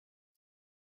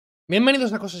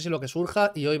Bienvenidos a Cosas y lo que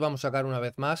surja, y hoy vamos a sacar una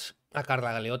vez más a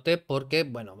CARLA GALOTE porque,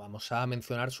 bueno, vamos a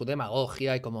mencionar su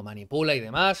demagogia y cómo manipula y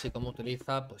demás, y cómo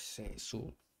utiliza, pues,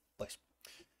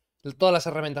 todas las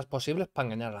herramientas posibles para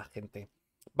engañar a la gente.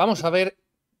 Vamos a ver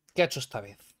qué ha hecho esta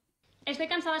vez. Estoy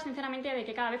cansada, sinceramente, de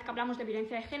que cada vez que hablamos de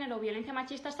violencia de género o violencia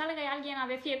machista salga alguien a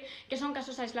decir que son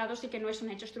casos aislados y que no es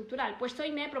un hecho estructural. Pues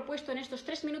hoy me he propuesto en estos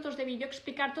 3 minutos de vídeo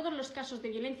explicar todos los casos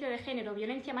de violencia de género,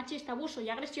 violencia machista, abuso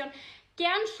y agresión que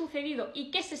han sucedido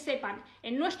y que se sepan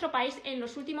en nuestro país en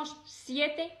los últimos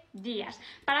 7 días.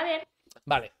 Para ver...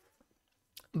 Vale,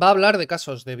 va a hablar de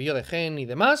casos de biodegen y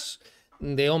demás,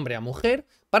 de hombre a mujer,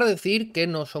 para decir que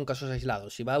no son casos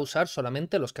aislados y va a usar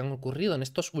solamente los que han ocurrido en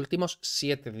estos últimos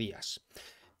 7 días.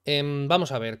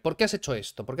 Vamos a ver, ¿por qué has hecho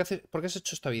esto? ¿Por qué has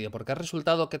hecho este vídeo? Porque has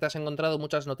resultado que te has encontrado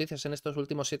muchas noticias en estos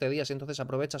últimos 7 días y entonces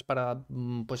aprovechas para,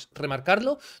 pues,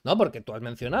 remarcarlo. No, porque tú has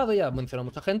mencionado, y ha mencionado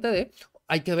mucha gente, de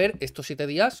hay que ver estos 7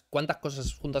 días cuántas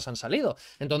cosas juntas han salido.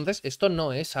 Entonces, esto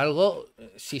no es algo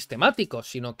sistemático,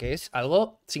 sino que es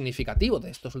algo significativo de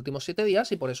estos últimos 7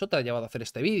 días y por eso te ha llevado a hacer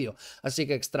este vídeo. Así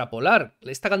que extrapolar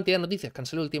esta cantidad de noticias que han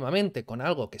salido últimamente con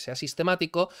algo que sea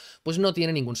sistemático, pues no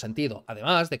tiene ningún sentido.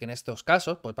 Además de que en estos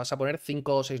casos, pues vas a poner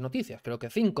 5 o 6 noticias, creo que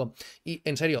 5. Y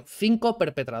en serio, 5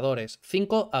 perpetradores,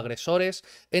 5 agresores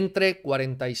entre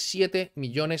 47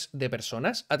 millones de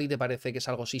personas. ¿A ti te parece que es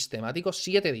algo sistemático?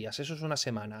 7 días, eso es una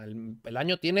semana. El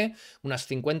año tiene unas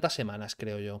 50 semanas,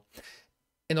 creo yo.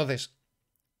 Entonces,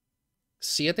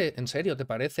 7, ¿en serio te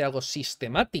parece algo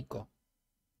sistemático?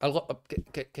 Algo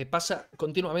que pasa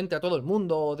continuamente a todo el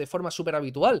mundo de forma súper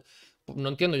habitual. No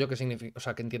entiendo yo qué significa, o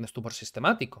sea, qué entiendes tú por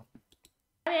sistemático.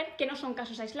 Ver que no son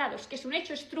casos aislados, que es un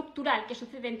hecho estructural que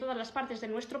sucede en todas las partes de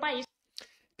nuestro país.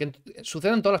 Que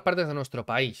sucede en todas las partes de nuestro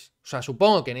país. O sea,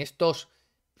 supongo que en estos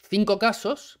 5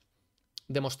 casos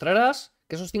demostrarás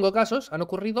que esos 5 casos han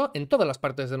ocurrido en todas las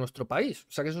partes de nuestro país.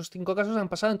 O sea, que esos 5 casos han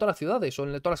pasado en todas las ciudades o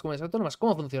en todas las comunidades autónomas.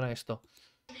 ¿Cómo funciona esto?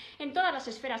 En todas las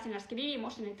esferas en las que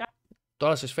vivimos, en el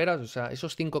Todas las esferas, o sea,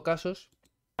 esos 5 casos.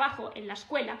 trabajo, en la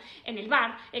escuela, en el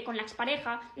bar, con la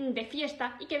expareja, de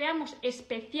fiesta, y que veamos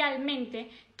especialmente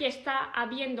que está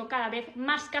habiendo cada vez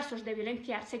más casos de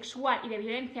violencia sexual y de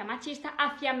violencia machista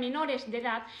hacia menores de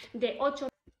edad de 8.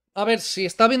 A ver, si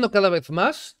está habiendo cada vez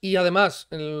más y además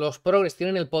los progres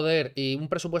tienen el poder y un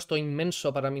presupuesto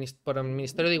inmenso para el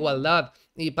Ministerio de Igualdad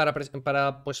y para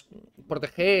pues,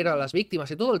 proteger a las víctimas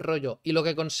y todo el rollo, y lo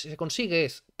que se consigue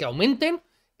es que aumenten,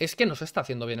 es que no se está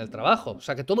haciendo bien el trabajo. O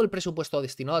sea, que todo el presupuesto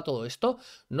destinado a todo esto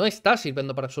no está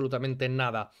sirviendo para absolutamente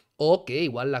nada. O que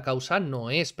igual la causa no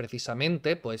es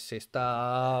precisamente pues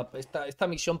esta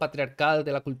misión patriarcal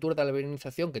de la cultura de la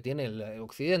virinización que tiene el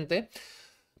Occidente,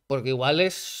 porque igual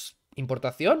es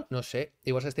importación, no sé.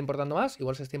 Igual se está importando más,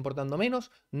 igual se está importando menos,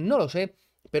 no lo sé.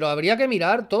 Pero habría que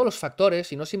mirar todos los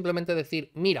factores y no simplemente decir,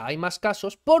 mira, hay más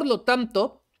casos, por lo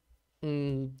tanto,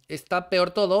 está peor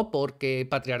todo porque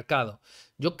patriarcado.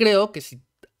 Yo creo que si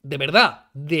de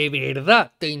verdad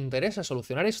te interesa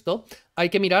solucionar esto, hay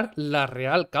que mirar la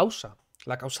real causa.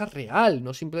 La causa real,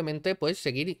 no simplemente pues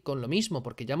seguir con lo mismo,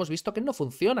 porque ya hemos visto que no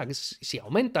funciona, que si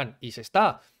aumentan y se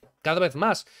está cada vez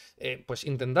más pues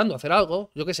intentando hacer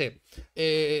algo, yo qué sé,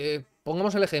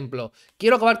 pongamos el ejemplo,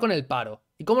 quiero acabar con el paro.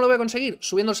 ¿Y cómo lo voy a conseguir?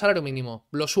 Subiendo el salario mínimo,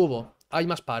 lo subo, hay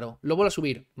más paro, lo vuelvo a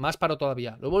subir, más paro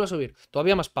todavía, lo vuelvo a subir,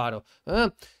 todavía más paro.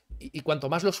 Y cuanto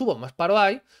más lo subo, más paro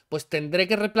hay, pues tendré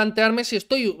que replantearme si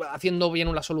estoy haciendo bien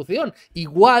una solución.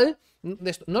 Igual,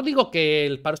 no digo que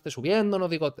el paro esté subiendo, no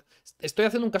digo... Estoy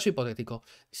haciendo un caso hipotético.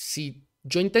 Si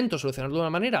yo intento solucionarlo de una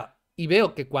manera y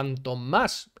veo que cuanto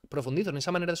más profundizo en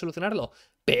esa manera de solucionarlo,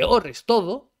 peor es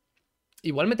todo,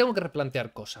 igual me tengo que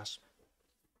replantear cosas.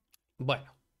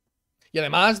 Bueno. Y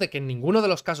además de que en ninguno de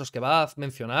los casos que va a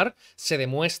mencionar se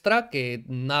demuestra que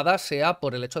nada sea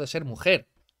por el hecho de ser mujer.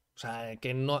 O sea,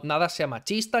 que nada sea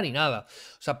machista ni nada.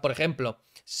 O sea, por ejemplo,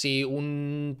 si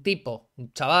un tipo,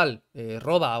 un chaval,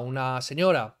 roba a una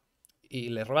señora y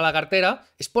le roba la cartera,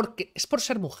 ¿es por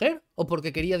ser mujer o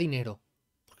porque quería dinero?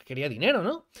 Porque quería dinero,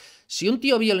 ¿no? Si un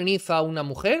tío violiniza a una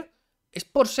mujer, ¿es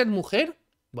por ser mujer?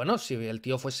 Bueno, si el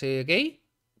tío fuese gay,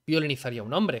 violinizaría a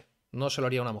un hombre, no se lo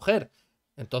haría a una mujer.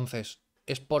 Entonces,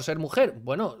 ¿es por ser mujer?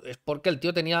 Bueno, es porque el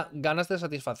tío tenía ganas de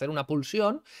satisfacer una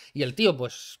pulsión y el tío,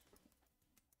 pues...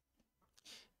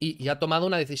 Y ha tomado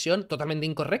una decisión totalmente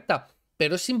incorrecta.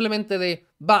 pero es simplemente de,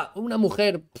 va, una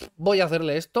mujer, voy a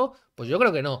hacerle esto, pues yo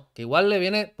creo que no, que igual le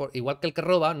viene, igual que el que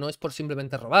roba, no es por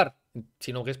simplemente robar,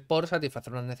 sino que es por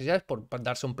satisfacer unas necesidades, por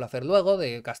darse un placer luego,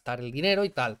 de gastar el dinero y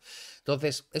tal.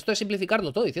 Entonces, esto de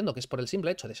simplificarlo todo diciendo que es por el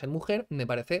simple hecho de ser mujer, me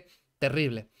parece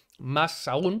terrible. Más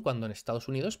aún cuando en Estados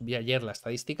Unidos, vi ayer la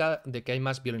estadística de que hay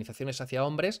más violinizaciones hacia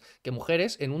hombres que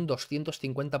mujeres en un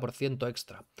 250%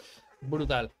 extra.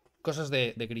 Brutal. Cosas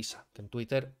de Grisa, que en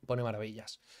Twitter pone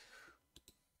maravillas.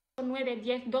 9,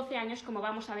 10, 12 años, como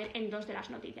vamos a ver en 2 de las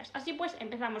noticias. Así pues,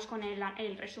 empezamos con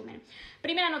el resumen.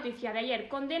 Primera noticia de ayer.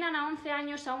 Condenan a 11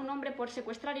 años a un hombre por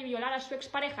secuestrar y violar a su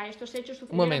expareja. Estos hechos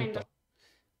sucedieron en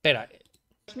Espera.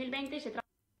 2020 y se trata...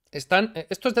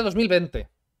 Esto es de 2020. O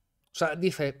sea,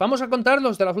 dice, vamos a contar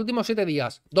los de los últimos 7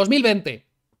 días. 2020.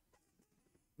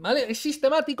 ¿Vale? Es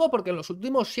sistemático porque en los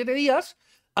últimos 7 días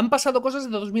han pasado cosas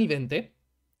de 2020.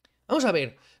 Vamos a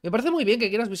ver, me parece muy bien que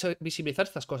quieras visibilizar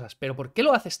estas cosas, pero ¿por qué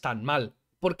lo haces tan mal?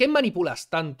 ¿Por qué manipulas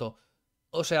tanto?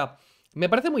 O sea, me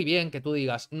parece muy bien que tú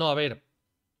digas, no, a ver,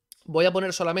 voy a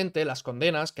poner solamente las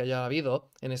condenas que haya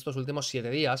habido en estos últimos 7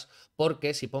 días,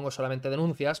 porque si pongo solamente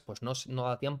denuncias, pues no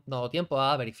da tiempo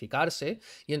a verificarse,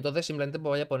 y entonces simplemente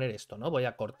voy a poner esto, ¿no? Voy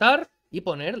a cortar y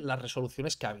poner las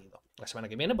resoluciones que ha habido. La semana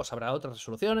que viene, pues habrá otras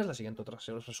resoluciones, la siguiente otras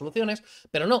resoluciones,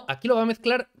 pero no, aquí lo va a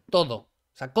mezclar todo.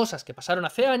 O sea, cosas que pasaron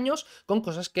hace años con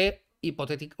cosas que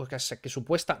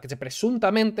que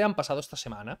presuntamente han pasado esta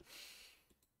semana.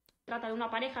 Trata de una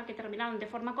pareja que terminaron de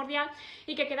forma cordial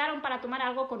y que quedaron para tomar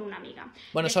algo con una amiga.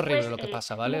 Bueno, es horrible lo que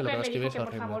pasa, ¿vale? Lo que va a escribir es que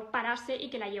horrible. Por favor parase y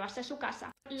que la llevase a su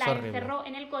casa. La encerró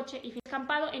en el coche y fue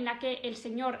escampado, en la que el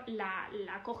señor la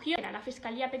cogió. La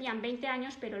fiscalía pedían 20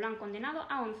 años, pero lo han condenado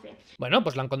a 11. Bueno,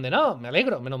 pues lo han condenado, me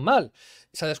alegro, menos mal.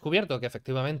 Se ha descubierto que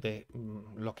efectivamente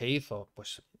lo que hizo,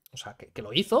 pues, o sea, que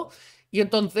lo hizo, y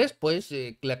entonces, pues,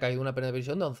 le ha caído una pena de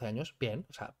prisión de 11 años. Bien,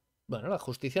 o sea, bueno, la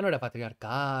justicia no era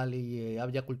patriarcal y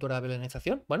había cultura de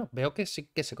violinización. Bueno, veo que sí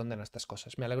que se condenan estas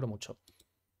cosas. Me alegro mucho.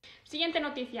 Siguiente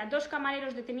noticia. 2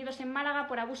 camareros detenidos en Málaga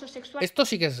por abuso sexual. Esto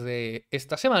sí que es de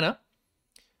esta semana,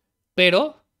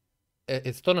 pero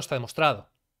esto no está demostrado.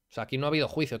 O sea, aquí no ha habido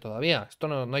juicio todavía. Esto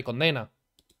no hay condena.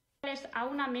 A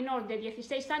una menor de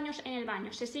 16 años en el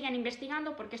baño. Se siguen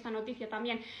investigando porque esta noticia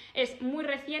también es muy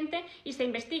reciente y se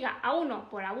investiga a uno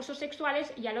por abusos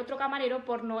sexuales y al otro camarero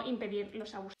por no impedir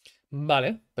los abusos.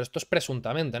 Vale, pero esto es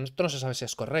presuntamente, esto no se sabe si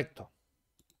es correcto.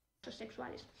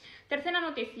 Sexuales. Tercera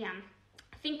noticia.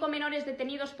 5 menores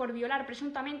detenidos por violar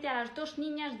presuntamente a las 2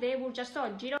 niñas de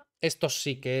Burjasot, Girona. Esto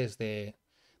sí que es de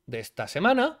esta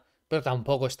semana, pero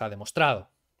tampoco está demostrado.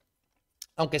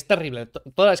 Aunque es terrible,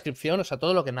 toda la descripción, o sea,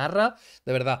 todo lo que narra,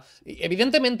 de verdad. Y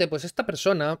evidentemente, pues esta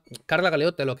persona, CARLA,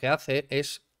 GALOTE, lo que hace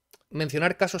es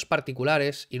mencionar casos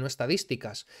particulares y no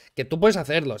estadísticas. Que tú puedes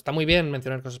hacerlo, está muy bien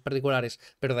mencionar casos particulares,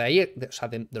 pero de ahí, o sea,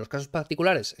 de los casos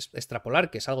particulares,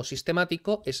 extrapolar que es algo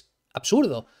sistemático es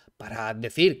absurdo. Para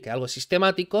decir que algo es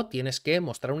sistemático tienes que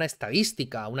mostrar una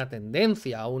estadística, una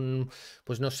tendencia,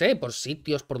 pues no sé, por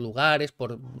sitios, por lugares,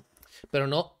 pero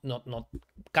no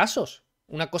casos.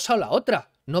 Una cosa o la otra.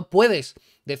 No puedes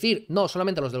decir, no,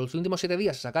 solamente los de los últimos 7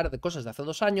 días, sacar de cosas de hace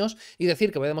 2 años y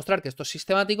decir que voy a demostrar que esto es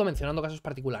sistemático mencionando casos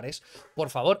particulares. Por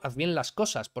favor, haz bien las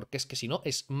cosas, porque es que si no,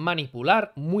 es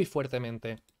manipular muy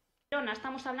fuertemente.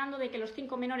 Estamos hablando de que los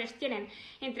 5 menores tienen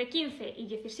entre 15 y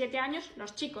 17 años,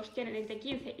 los chicos tienen entre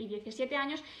 15 y 17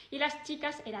 años y las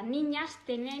chicas eran niñas,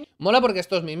 tenían... Mola porque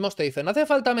estos mismos te dicen, ¿hace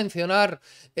falta mencionar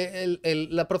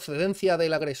la procedencia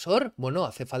del agresor? Bueno,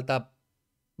 hace falta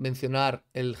mencionar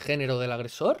el género del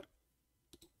agresor.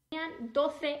 Tenían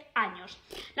 12 años.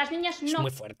 Las niñas no... Es muy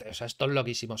fuerte, o sea, esto es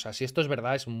loquísimo. O sea, si esto es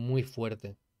verdad, es muy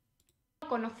fuerte.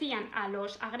 Conocían a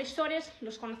los agresores,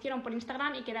 los conocieron por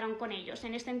Instagram y quedaron con ellos.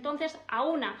 En este entonces a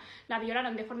una la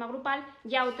violaron de forma grupal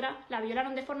y a otra la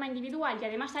violaron de forma individual y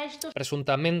además a estos...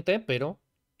 Presuntamente, pero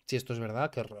si esto es verdad,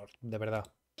 qué horror, de verdad.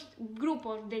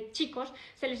 Grupos de chicos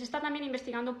se les está también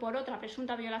investigando por otra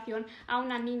presunta violación a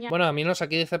una niña... Bueno, a mí nos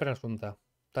aquí dice presunta,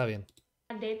 está bien.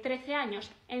 De 13 años.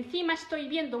 Encima estoy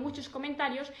viendo muchos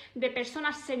comentarios de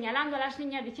personas señalando a las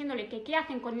niñas diciéndole que qué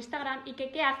hacen con Instagram y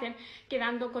que qué hacen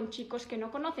quedando con chicos que no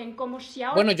conocen, como si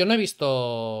ahora... Bueno, yo no he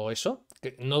visto eso,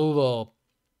 no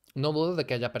dudo de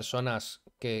que haya personas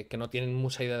que no tienen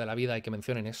mucha idea de la vida y que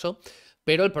mencionen eso,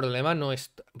 pero el problema no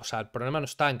es, o sea, el problema no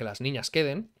está en que las niñas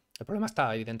queden. El problema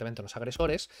está, evidentemente, en los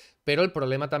agresores, pero el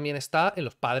problema también está en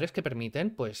los padres que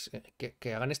permiten, pues,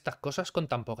 que hagan estas cosas con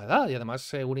tan poca edad. Y además,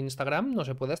 según Instagram, no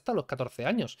se puede hasta los 14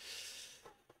 años.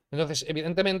 Entonces,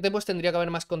 evidentemente, pues tendría que haber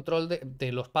más control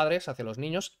de los padres hacia los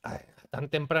niños a tan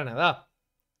temprana edad.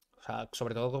 O sea,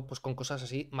 sobre todo pues, con cosas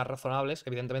así más razonables.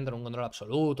 Evidentemente, no un control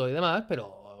absoluto y demás,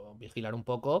 pero vigilar un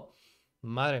poco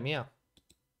Madre mía.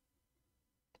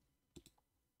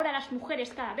 Ahora las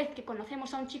mujeres, cada vez que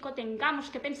conocemos a un chico, tengamos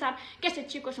que pensar que ese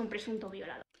chico es un presunto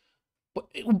violador.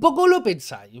 Un poco lo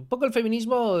pensáis, un poco el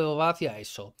feminismo va hacia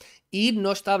eso. Y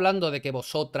no está hablando de que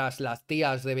vosotras, las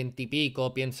tías de 20 y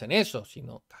pico, piensen eso,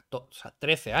 sino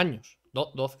 13 años,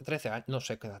 12, 13 años, no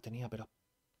sé qué edad tenía, pero...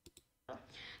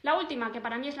 La última, que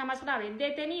para mí es la más grave,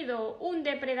 detenido un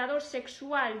depredador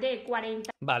sexual de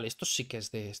 40. Vale, esto sí que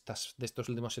es de estos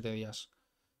últimos 7 días.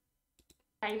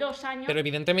 42 años. Pero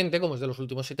evidentemente, como es de los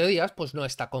últimos 7 días, pues no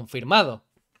está confirmado.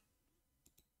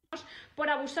 Por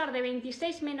abusar de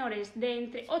 26 menores de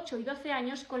entre 8 y 12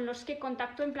 años con los que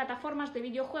contactó en plataformas de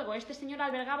videojuego. Este señor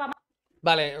albergaba...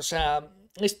 Vale, o sea,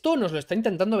 esto nos lo está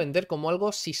intentando vender como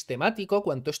algo sistemático,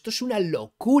 cuando esto es una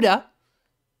locura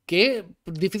que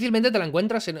difícilmente te la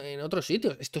encuentras en otros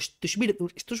sitios. Esto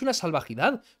es una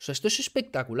salvajidad, o sea, esto es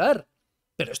espectacular.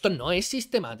 Pero esto no es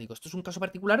sistemático, esto es un caso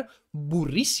particular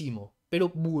burrísimo, pero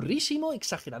burrísimo,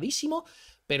 exageradísimo,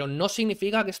 pero no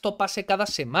significa que esto pase cada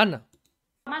semana.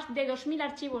 Más de 2000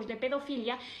 archivos de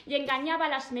pedofilia y engañaba a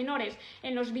las menores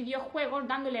en los videojuegos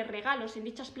dándoles regalos en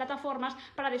dichas plataformas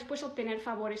para después obtener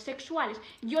favores sexuales.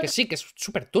 Que sí, que es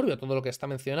súper turbio todo lo que está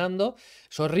mencionando,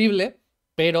 es horrible,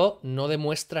 pero no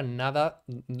demuestra nada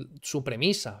su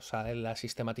premisa, o sea, la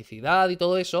sistematicidad y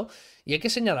todo eso, y hay que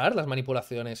señalar las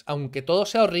manipulaciones. Aunque todo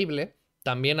sea horrible,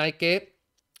 también hay que,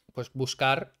 pues,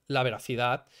 buscar la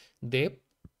veracidad de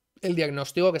el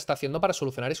diagnóstico que está haciendo para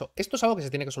solucionar eso. Esto es algo que se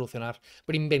tiene que solucionar,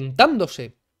 pero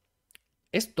inventándose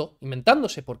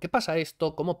por qué pasa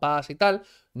esto, cómo pasa y tal,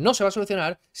 no se va a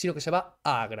solucionar, sino que se va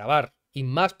a agravar. Y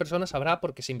más personas habrá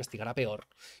porque se investigará peor.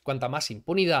 Cuanta más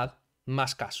impunidad,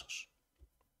 más casos.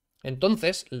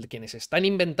 Entonces, quienes están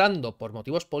inventando por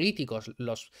motivos políticos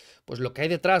pues lo que hay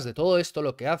detrás de todo esto,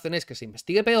 lo que hacen es que se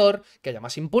investigue peor, que haya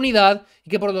más impunidad y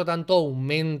que por lo tanto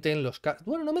aumenten los casos.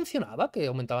 Bueno, no mencionaba que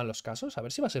aumentaban los casos, a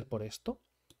ver si va a ser por esto.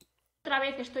 Otra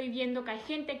vez estoy viendo que hay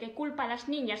gente que culpa a las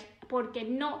niñas porque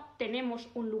no tenemos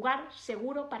un lugar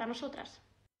seguro para nosotras.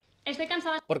 Estoy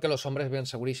cansada. Porque los hombres ven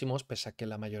segurísimos, pese a que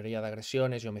la mayoría de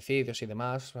agresiones y homicidios y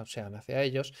demás sean hacia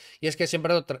ellos. Y es que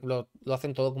siempre lo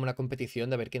hacen todo como una competición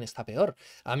de ver quién está peor.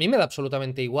 A mí me da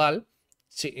absolutamente igual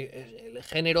el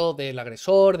género del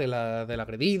agresor, del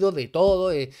agredido, de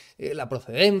todo, la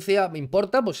procedencia. Me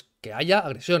importa pues que haya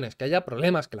agresiones, que haya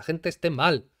problemas, que la gente esté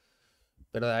mal.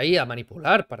 Pero de ahí a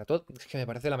manipular para todo, es que me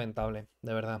parece lamentable,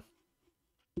 de verdad.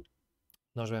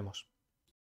 Nos vemos.